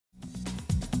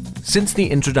Since the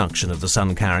introduction of the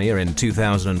SunCarrier in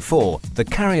 2004, the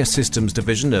Carrier Systems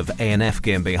division of A&F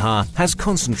GmbH has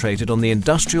concentrated on the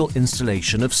industrial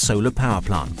installation of solar power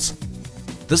plants.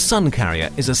 The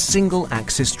SunCarrier is a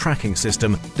single-axis tracking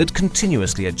system that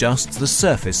continuously adjusts the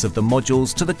surface of the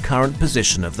modules to the current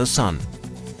position of the sun.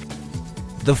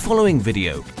 The following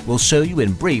video will show you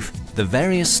in brief the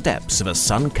various steps of a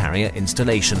SunCarrier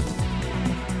installation.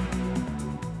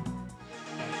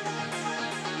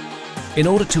 In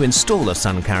order to install a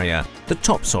SunCarrier, the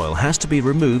topsoil has to be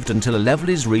removed until a level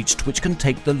is reached which can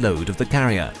take the load of the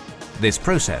carrier. This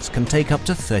process can take up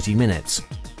to 30 minutes.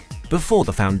 Before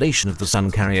the foundation of the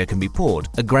SunCarrier can be poured,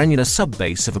 a granular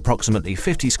subbase of approximately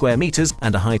 50 square meters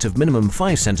and a height of minimum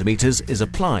 5 centimeters is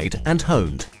applied and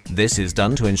honed. This is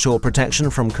done to ensure protection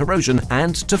from corrosion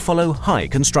and to follow high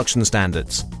construction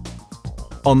standards.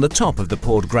 On the top of the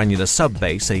poured granular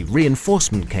subbase, a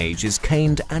reinforcement cage is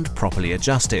caned and properly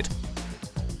adjusted.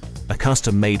 A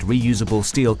custom-made reusable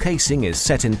steel casing is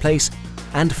set in place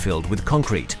and filled with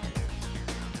concrete.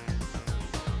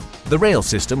 The rail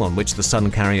system on which the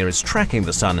SunCarrier is tracking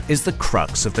the sun is the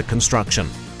crux of the construction.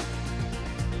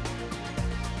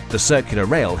 The circular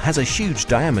rail has a huge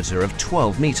diameter of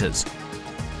 12 meters.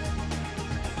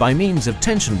 By means of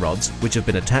tension rods, which have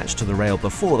been attached to the rail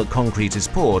before the concrete is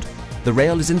poured, the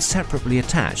rail is inseparably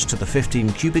attached to the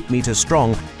 15 cubic meter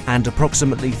strong and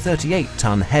approximately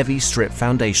 38-ton heavy strip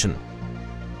foundation.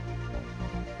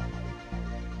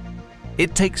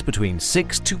 It takes between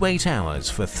 6 to 8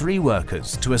 hours for 3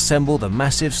 workers to assemble the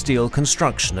massive steel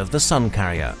construction of the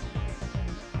SunCarrier.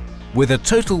 With a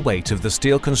total weight of the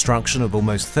steel construction of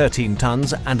almost 13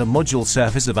 tons and a module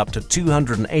surface of up to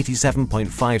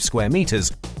 287.5 square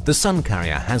meters, the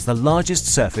SunCarrier has the largest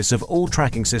surface of all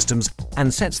tracking systems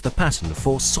and sets the pattern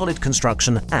for solid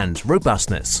construction and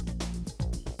robustness.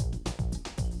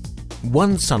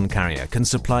 One SunCarrier can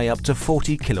supply up to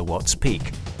 40 kilowatts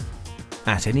peak.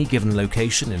 At any given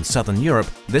location in southern Europe,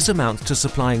 this amounts to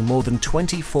supplying more than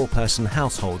 24-person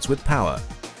households with power,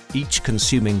 each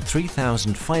consuming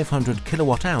 3,500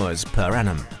 kilowatt-hours per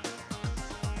annum.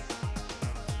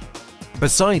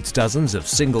 Besides dozens of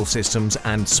single systems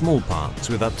and small parts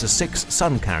with up to 6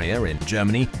 SunCarrier in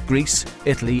Germany, Greece,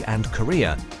 Italy and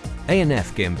Korea,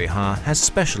 A&F GmbH has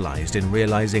specialized in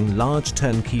realizing large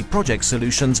turnkey project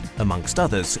solutions, amongst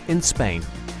others, in Spain.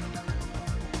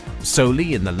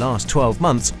 Solely in the last 12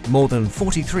 months, more than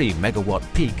 43 megawatt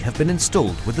peak have been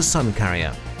installed with the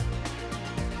SunCarrier.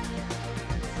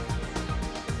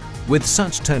 With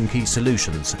such turnkey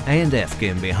solutions, A&F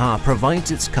GmbH provides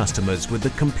its customers with the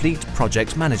complete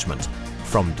project management,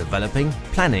 from developing,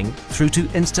 planning, through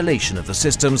to installation of the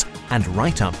systems and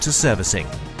right up to servicing.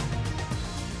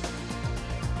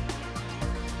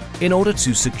 In order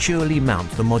to securely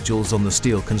mount the modules on the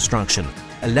steel construction,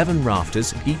 11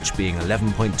 rafters, each being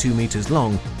 11.2 meters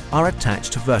long, are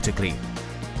attached vertically.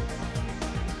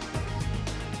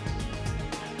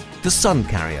 The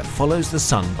SunCarrier follows the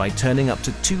sun by turning up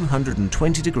to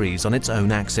 220 degrees on its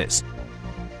own axis.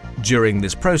 During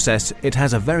this process, it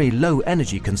has a very low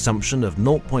energy consumption of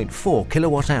 0.4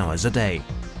 kilowatt-hours a day.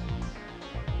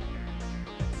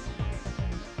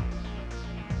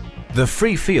 The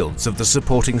free fields of the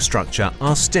supporting structure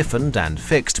are stiffened and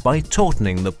fixed by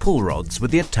tautening the pull rods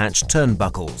with the attached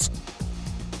turnbuckles.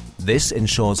 This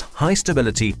ensures high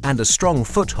stability and a strong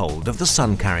foothold of the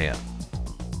SunCarrier.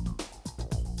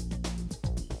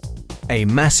 A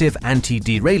massive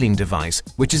anti-derailing device,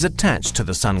 which is attached to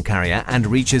the SunCarrier and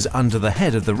reaches under the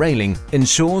head of the railing,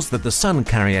 ensures that the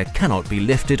SunCarrier cannot be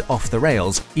lifted off the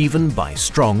rails even by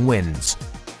strong winds.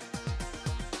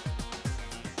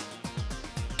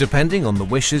 Depending on the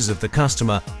wishes of the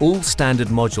customer, all standard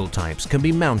module types can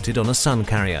be mounted on a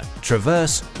SunCarrier,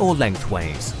 traverse or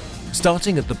lengthways.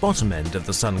 Starting at the bottom end of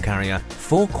the SunCarrier,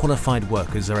 4 qualified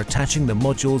workers are attaching the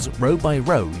modules row by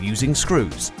row using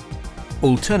screws.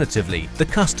 Alternatively, the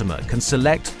customer can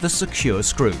select the secure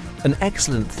screw, an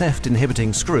excellent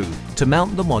theft-inhibiting screw, to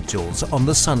mount the modules on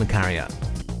the SunCarrier.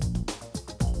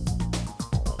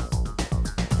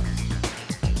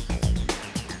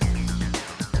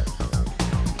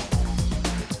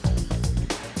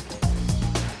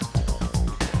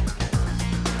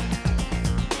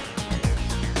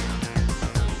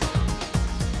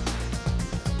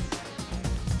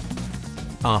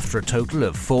 After a total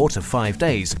of 4 to 5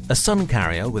 days, a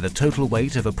SunCarrier with a total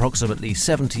weight of approximately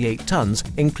 78 tons,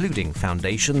 including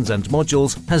foundations and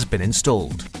modules, has been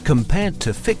installed. Compared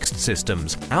to fixed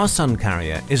systems, our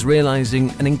SunCarrier is realizing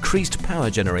an increased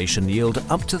power generation yield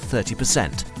up to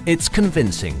 30%. It's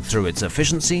convincing through its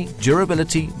efficiency,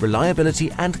 durability,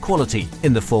 reliability and quality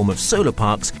in the form of solar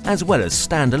parks as well as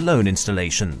standalone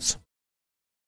installations.